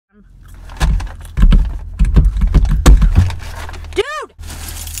Dude!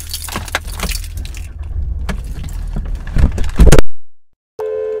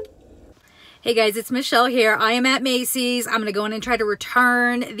 Hey guys, it's Michelle here. I am at Macy's. I'm gonna go in and try to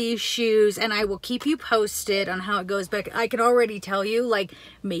return these shoes, and I will keep you posted on how it goes. But I can already tell you, like,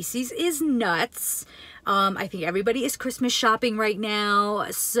 Macy's is nuts. I think everybody is Christmas shopping right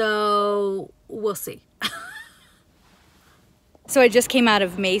now, so we'll see. So I just came out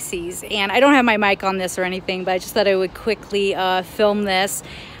of Macy's, and I don't have my mic on this or anything, but I just thought I would quickly film this.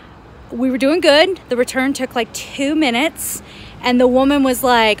 We were doing good. The return took like 2 minutes, and the woman was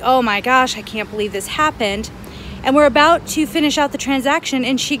like, oh my gosh, I can't believe this happened. And we're about to finish out the transaction,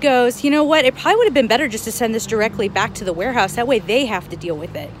 and she goes, you know what? It probably would have been better just to send this directly back to the warehouse. That way they have to deal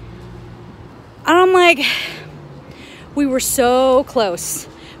with it. And I'm like, we were so close.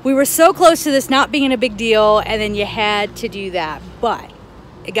 We were so close to this not being a big deal, and then you had to do that. But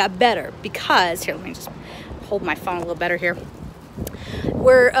it got better because, here, let me just hold my phone a little better here.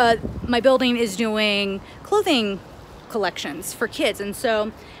 My building is doing clothing collections for kids, and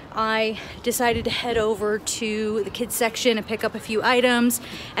so I decided to head over to the kids section and pick up a few items,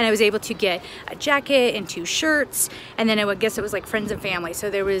 and I was able to get a jacket and 2 shirts, and then I guess it was like friends and family, so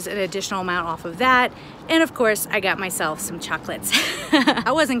there was an additional amount off of that. And of course I got myself some chocolates.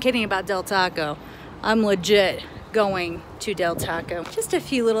 I wasn't kidding about Del Taco. I'm legit going to Del Taco. Just a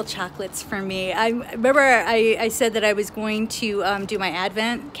few little chocolates for me. I remember I said that I was going to do my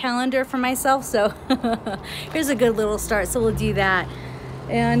advent calendar for myself, so here's a good little start. So we'll do that.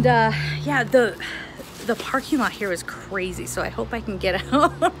 And yeah, the parking lot here is crazy, so I hope I can get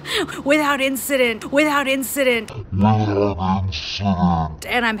out without incident. And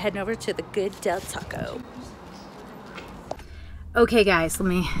I'm heading over to the good Del Taco. Okay guys, let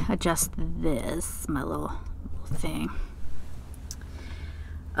me adjust this, my little thing.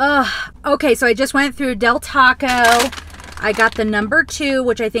 Okay, so I just went through Del Taco. I got the number 2,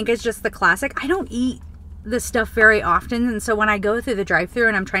 which I think is just the classic. I don't eat this stuff very often, and so when I go through the drive-thru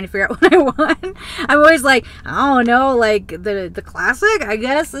and I'm trying to figure out what I want, I'm always like, I don't know, like the classic, I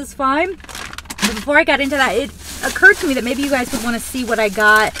guess, is fine. But before I got into that, it occurred to me that maybe you guys would want to see what I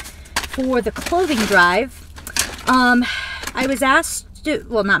got for the clothing drive. I was asked to,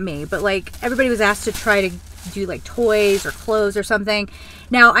 well, not me, but like everybody was asked to try to do like toys or clothes or something.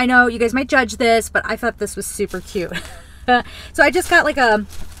 Now I know you guys might judge this, but I thought this was super cute. So I just got like a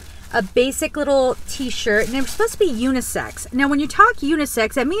basic little t-shirt, and it was supposed to be unisex. Now when you talk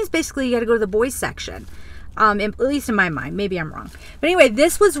unisex, that means basically you got to go to the boys section, at least in my mind. Maybe I'm wrong, but anyway,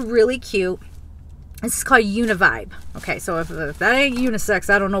 this was really cute. This is called Univibe. Okay, so if that ain't unisex,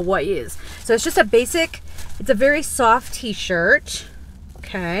 I don't know what is. So it's just a basic, it's a very soft t-shirt.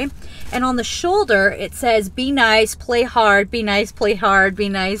 Okay, and on the shoulder it says, be nice, play hard, be nice, play hard, be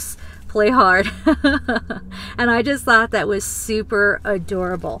nice, play hard. And I just thought that was super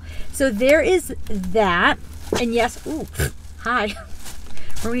adorable. So there is that. And yes, ooh, hi,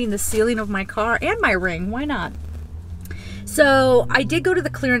 ruining the ceiling of my car and my ring, why not? So I did go to the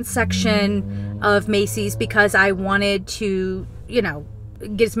clearance section of Macy's because I wanted to, you know,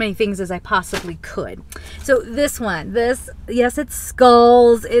 get as many things as I possibly could. So this one, yes, it's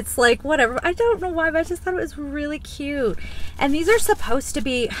skulls, it's like whatever, I don't know why, but I just thought it was really cute. And these are supposed to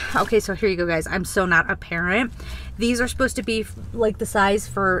be, okay, so here you go guys, I'm so not a parent. These are supposed to be like the size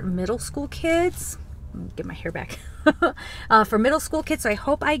for middle school kids. Let me get my hair back. For middle school kids, so I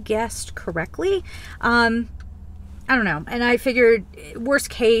hope I guessed correctly. I don't know, and I figured worst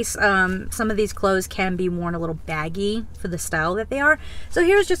case, some of these clothes can be worn a little baggy for the style that they are. So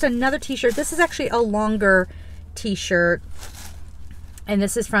here's just another t-shirt. This is actually a longer t-shirt, and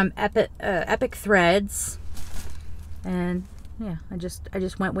this is from Epic Threads, and yeah, I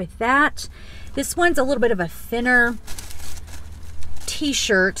just went with that. This one's a little bit of a thinner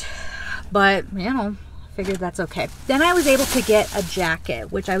t-shirt, but you know, figured that's okay. Then I was able to get a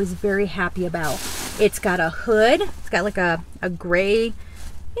jacket, which I was very happy about. It's got a hood. It's got like a gray,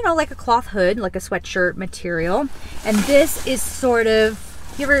 you know, like a cloth hood, like a sweatshirt material. And this is sort of,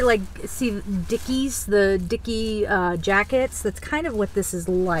 you ever like see Dickies, the Dickie jackets? That's kind of what this is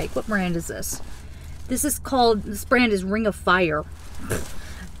like. What brand is this? This brand is Ring of Fire.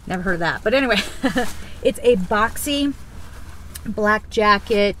 Never heard of that. But anyway, it's a boxy black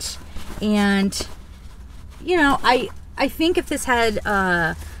jacket. And, you know, I think if this had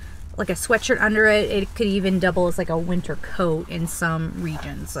like a sweatshirt under it, it could even double as like a winter coat in some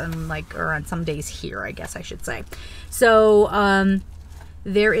regions, and like, or on some days here, I guess I should say. So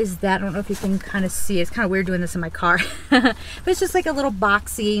there is that. I don't know if you can kind of see. It's kind of weird doing this in my car. But it's just like a little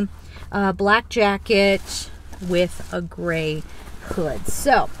boxy black jacket with a gray could.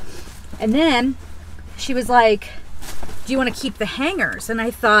 So, and then she was like, do you want to keep the hangers? And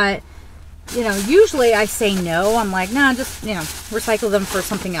I thought, you know, usually I say no. I'm like, nah, just, you know, recycle them for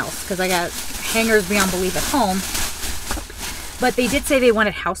something else because I got hangers beyond belief at home. But they did say they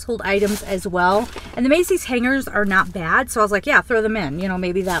wanted household items as well. And the Macys hangers are not bad. So I was like, yeah, throw them in. You know,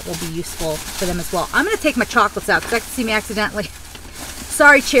 maybe that will be useful for them as well. I'm going to take my chocolates out because I can see me accidentally.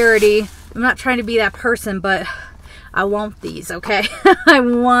 Sorry, Charity. I'm not trying to be that person, but I want these, okay? I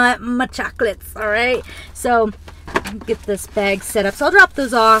want my chocolates, all right? So get this bag set up. So I'll drop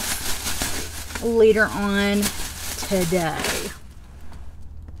those off later on today.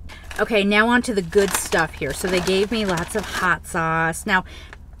 Okay, now on to the good stuff here. So they gave me lots of hot sauce. Now,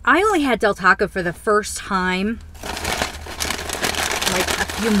 I only had Del Taco for the first time like a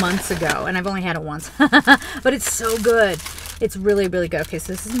few months ago, and I've only had it once. But it's so good. It's really, really good. Okay,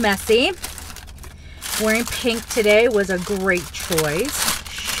 so this is messy. Wearing pink today was a great choice.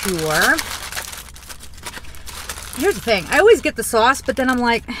 Sure. Here's the thing. I always get the sauce, but then I'm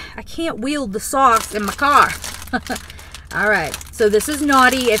like, I can't wield the sauce in my car. All right, so this is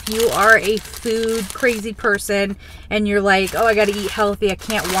naughty if you are a food crazy person and you're like, oh, I got to eat healthy. I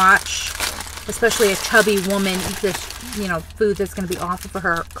can't watch, especially a chubby woman, eat this, you know, food that's going to be awful for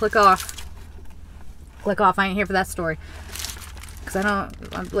her. Click off. Click off. I ain't here for that story. Because I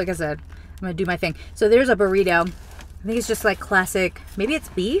don't, like I said, I'm going to do my thing. So there's a burrito. I think it's just like classic. Maybe it's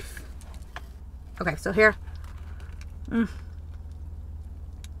beef. Okay, so here.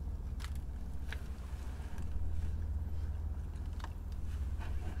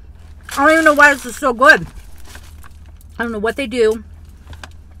 I don't even know why this is so good. I don't know what they do,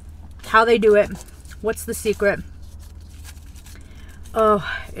 how they do it, what's the secret. Oh,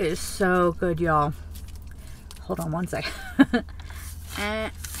 it is so good, y'all. Hold on one sec.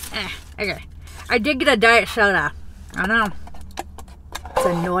 Okay. I did get a diet soda. I know. It's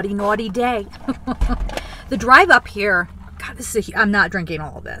a naughty, naughty day. The drive up here, God, this is I'm not drinking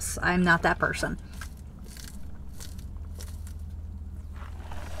all of this. I'm not that person.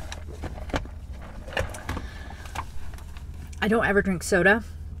 I don't ever drink soda.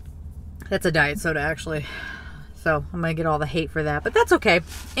 That's a diet soda, actually. So I'm going to get all the hate for that. But that's okay.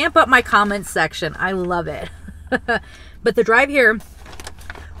 Amp up my comments section. I love it. But the drive here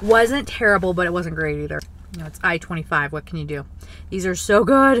wasn't terrible, but it wasn't great either. You know, it's I-25. What can you do? These are so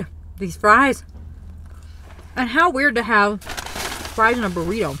good. These fries. And how weird to have fries in a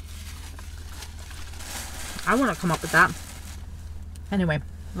burrito. I want to come up with that. Anyway,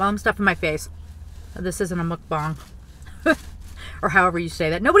 while I'm stuffing my face. This isn't a mukbang. Or however you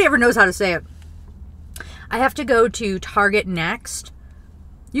say that. Nobody ever knows how to say it. I have to go to Target next.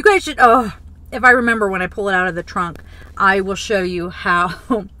 You guys should, oh, if I remember when I pull it out of the trunk, I will show you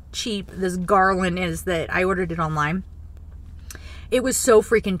how cheap this garland is that I ordered it online. It was so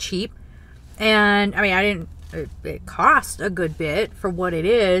freaking cheap. And, I mean, it cost a good bit for what it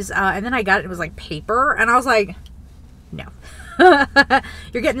is. And then I got it, it was like paper. And I was like, no.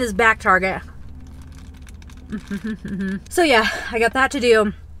 You're getting this back, Target. So yeah, I got that to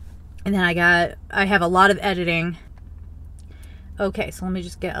do, and then I have a lot of editing. Okay, so let me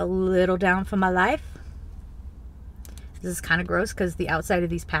just get a little down for my life. This is kind of gross because the outside of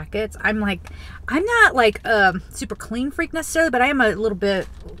these packets, I'm not like a super clean freak necessarily, but I am a little bit,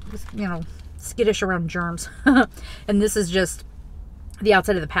 you know, skittish around germs. And this is just the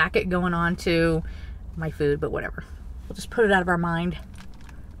outside of the packet going on to my food, but whatever. We'll just put it out of our mind.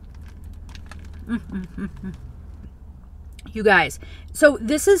 You guys, so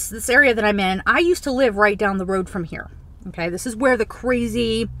this area that I'm in, I used to live right down the road from here. Okay, this is where the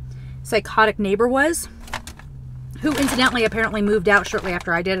crazy psychotic neighbor was, who incidentally apparently moved out shortly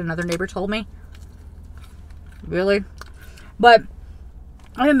after I did. Another neighbor told me. Really? But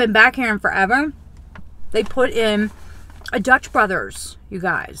I haven't been back here in forever. They put in a Dutch Brothers, you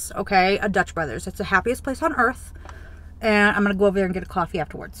guys. Okay, a Dutch Brothers. It's the happiest place on earth. And I'm going to go over there and get a coffee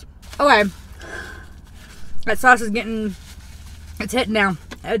afterwards. Okay. That sauce is getting, it's hitting now.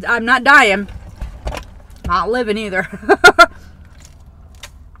 I'm not dying. Not living either.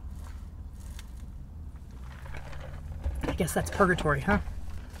 I guess that's purgatory, huh?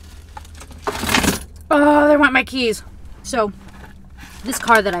 Oh, there went my keys. So, this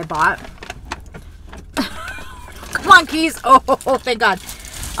car that I bought. Come on, keys. Oh, thank God.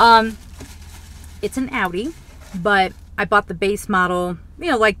 It's an Audi, but I bought the base model,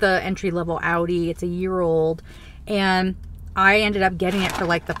 you know, like the entry-level Audi. It's a year old, and I ended up getting it for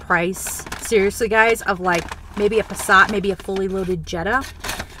like the price, seriously guys, of like maybe a Passat, maybe a fully loaded Jetta.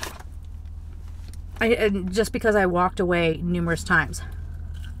 Just because I walked away numerous times.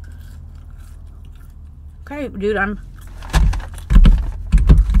 Okay, dude, I'm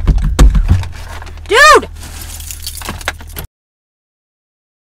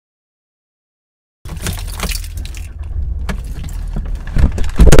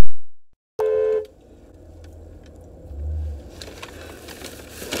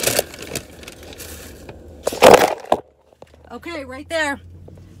Okay, right there.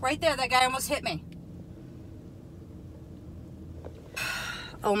 Right there, that guy almost hit me.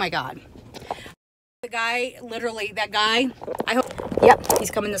 Oh my God. The guy, literally, that guy, I hope, yep,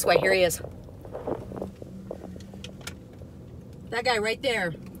 he's coming this way. Here he is. That guy right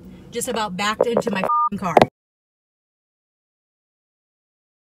there just about backed into my fucking car.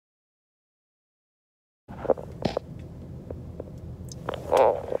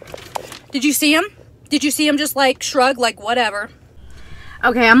 Did you see him? Did you see him just like shrug, like whatever?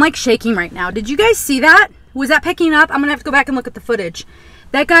 Okay, I'm like shaking right now. Did you guys see that? Was that picking up? I'm gonna have to go back and look at the footage.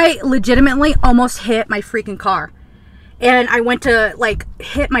 That guy legitimately almost hit my freaking car. And I went to like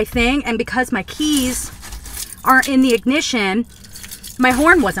hit my thing, and because my keys aren't in the ignition, my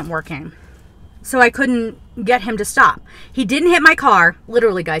horn wasn't working. So I couldn't get him to stop. He didn't hit my car.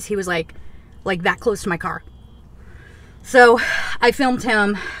 Literally, guys, he was like that close to my car. So I filmed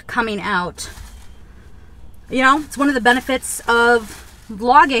him coming out. You know, it's one of the benefits of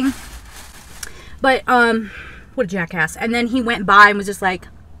vlogging. But, what a jackass. And then he went by and was just like...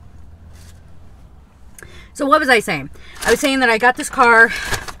 So what was I saying? I was saying that I got this car.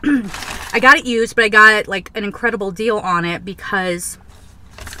 I got it used, but I got like an incredible deal on it because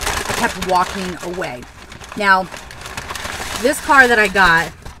I kept walking away. Now, this car that I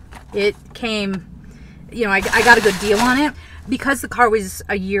got, it came... You know, I got a good deal on it because the car was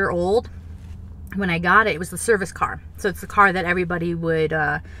a year old. When I got it, it was the service car. So it's the car that everybody would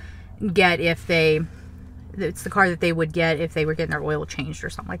get if they... It's the car that they would get if they were getting their oil changed or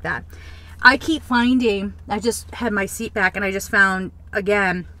something like that. I keep finding... I just had my seat back and I just found,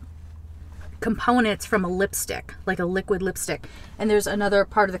 again, components from a lipstick. Like a liquid lipstick. And there's another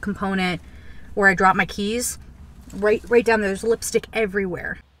part of the component where I dropped my keys. Right down there. There's lipstick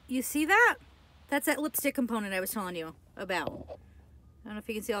everywhere. You see that? That's that lipstick component I was telling you about. I don't know if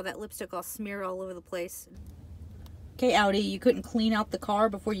you can see all that lipstick all smeared all over the place. Okay, Audi, you couldn't clean out the car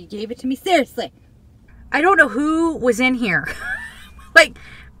before you gave it to me? Seriously. I don't know who was in here. Like,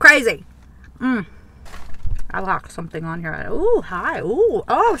 crazy. I locked something on here. Ooh, hi. Ooh,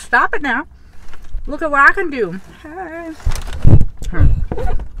 oh, stop it now. Look at what I can do. Hey.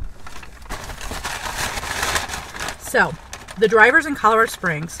 So, the driver's in Colorado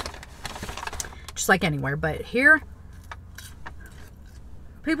Springs. Just like anywhere, but here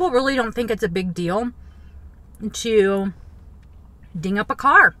people really don't think it's a big deal to ding up a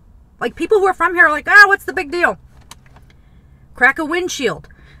car. Like, people who are from here are like, ah, what's the big deal? Crack a windshield.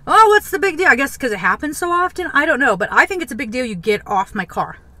 Oh, what's the big deal? I guess because it happens so often. I don't know, but I think it's a big deal you get off my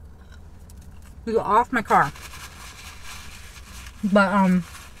car. You go off my car. But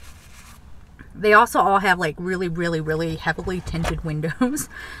they also all have like really, really, really heavily tinted windows.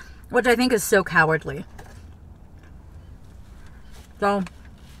 Which I think is so cowardly. So,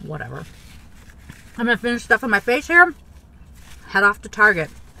 whatever. I'm going to finish stuff on my face here. Head off to Target.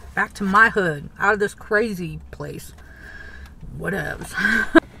 Back to my hood. Out of this crazy place. Whatevs.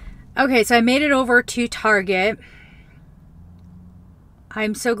 Okay, so I made it over to Target.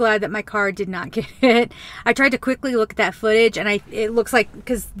 I'm so glad that my car did not get hit. I tried to quickly look at that footage, and it looks like...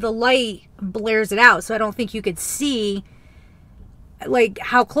 Because the light blares it out, so I don't think you could see... like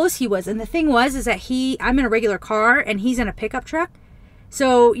how close he was. And the thing was is that I'm in a regular car and he's in a pickup truck,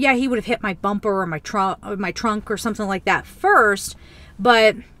 so yeah, he would have hit my bumper or my trunk or something like that first,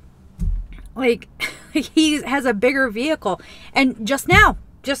 but like he has a bigger vehicle. And just now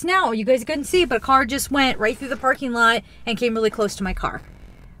you guys couldn't see, but a car just went right through the parking lot and came really close to my car.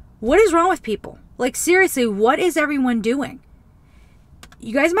 What is wrong with people? Like, seriously, what is everyone doing?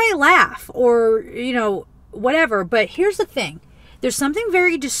 You guys might laugh or, you know, whatever, but here's the thing. There's something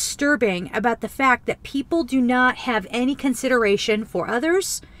very disturbing about the fact that people do not have any consideration for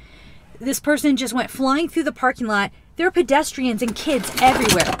others. This person just went flying through the parking lot. There are pedestrians and kids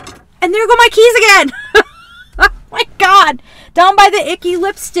everywhere. And there go my keys again. Oh my God. Down by the icky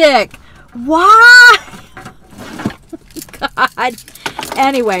lipstick. Why? God.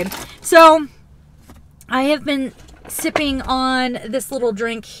 Anyway, so I have been sipping on this little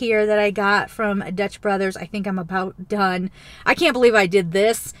drink here that I got from Dutch Brothers. I think I'm about done. I can't believe I did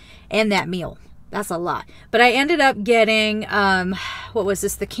this and that meal. That's a lot. But I ended up getting, what was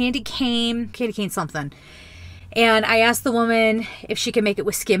this? The candy cane something. And I asked the woman if she could make it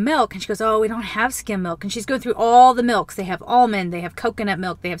with skim milk. And she goes, oh, we don't have skim milk. And she's going through all the milks. They have almond, they have coconut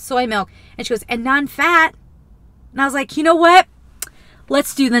milk, they have soy milk. And she goes, and non-fat. And I was like, you know what?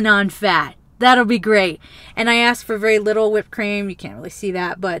 Let's do the non-fat. That'll be great. And I asked for very little whipped cream. You can't really see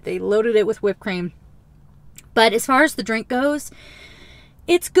that, but they loaded it with whipped cream. But as far as the drink goes,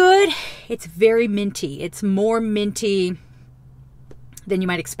 it's good. It's very minty. It's more minty than you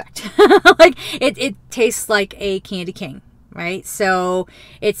might expect. Like, it tastes like a candy cane. right? So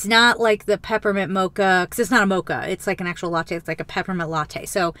it's not like the peppermint mocha, because it's not a mocha. It's like an actual latte. It's like a peppermint latte.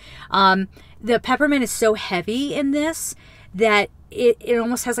 So the peppermint is so heavy in this that it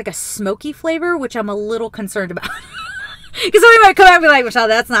almost has like a smoky flavor, which I'm a little concerned about. Because somebody might come out and be like, Michelle,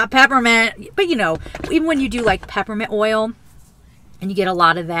 that's not peppermint. But you know, even when you do like peppermint oil and you get a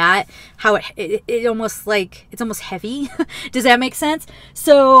lot of that, how it almost like, it's almost heavy. Does that make sense?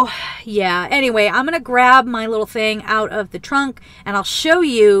 So yeah, anyway, I'm going to grab my little thing out of the trunk and I'll show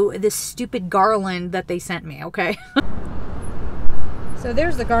you this stupid garland that they sent me, okay? So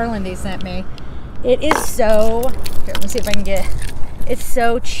there's the garland they sent me. It is so, here, let me see if I can get, it's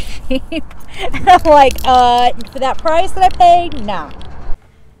so cheap. And I'm like, for that price that I paid, no.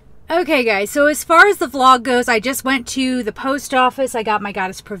 Okay guys, so as far as the vlog goes, I just went to the post office. I got my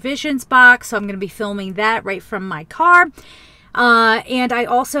Goddess Provisions box, so I'm going to be filming that right from my car. And I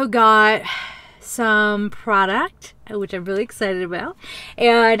also got some product, which I'm really excited about.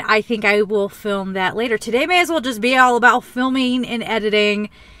 And I think I will film that later. Today may as well just be all about filming and editing,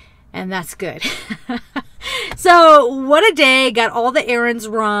 and that's good. So what a day. Got all the errands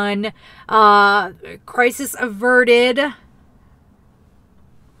run. Crisis averted.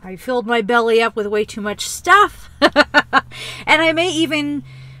 I filled my belly up with way too much stuff. And I may even,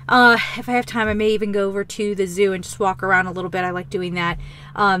 if I have time, I may even go over to the zoo and just walk around a little bit. I like doing that.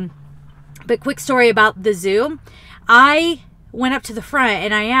 But quick story about the zoo. I went up to the front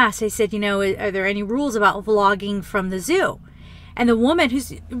and I asked, I said, you know, are there any rules about vlogging from the zoo? And the woman,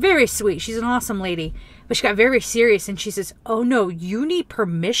 who's very sweet, she's an awesome lady, but she got very serious and she says, oh no, you need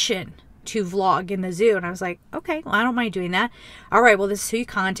permission to vlog in the zoo. And I was like, okay, well, I don't mind doing that. All right, well, this is who you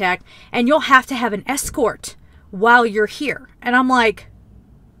contact, and you'll have to have an escort while you're here. And I'm like,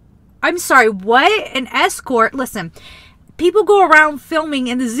 I'm sorry, what? An escort? Listen, people go around filming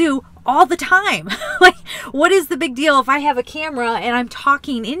in the zoo all the time. Like, what is the big deal if I have a camera and I'm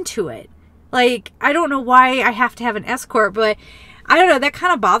talking into it? Like, I don't know why I have to have an escort, but I don't know, that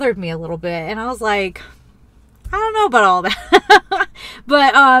kind of bothered me a little bit. And I was like, I don't know about all that.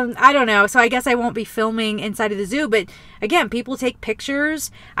 But I don't know. So I guess I won't be filming inside of the zoo. But again, people take pictures.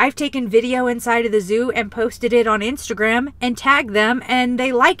 I've taken video inside of the zoo and posted it on Instagram and tagged them, and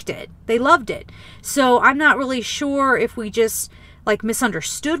they liked it. They loved it. So I'm not really sure if we just like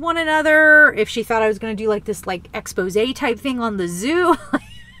misunderstood one another, if she thought I was going to do like this like expose type thing on the zoo.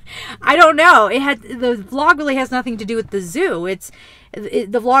 I don't know. The vlog really has nothing to do with the zoo.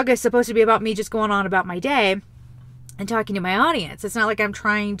 The vlog is supposed to be about me just going on about my day and talking to my audience. It's not like I'm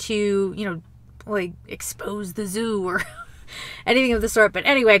trying to, you know, like expose the zoo or anything of the sort. But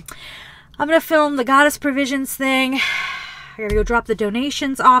anyway, I'm going to film the Goddess Provisions thing. I got to go drop the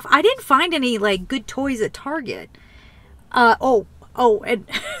donations off. I didn't find any like good toys at Target. Oh, and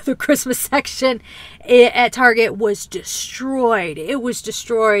the Christmas section at Target was destroyed. It was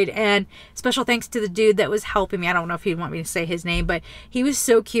destroyed. And special thanks to the dude that was helping me. I don't know if he'd want me to say his name, but he was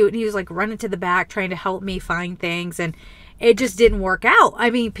so cute. And he was like running to the back trying to help me find things. And it just didn't work out. I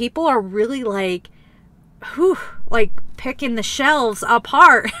mean, people are really like, whew, like picking the shelves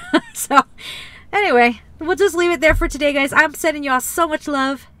apart. So anyway, we'll just leave it there for today, guys. I'm sending you all so much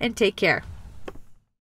love and take care.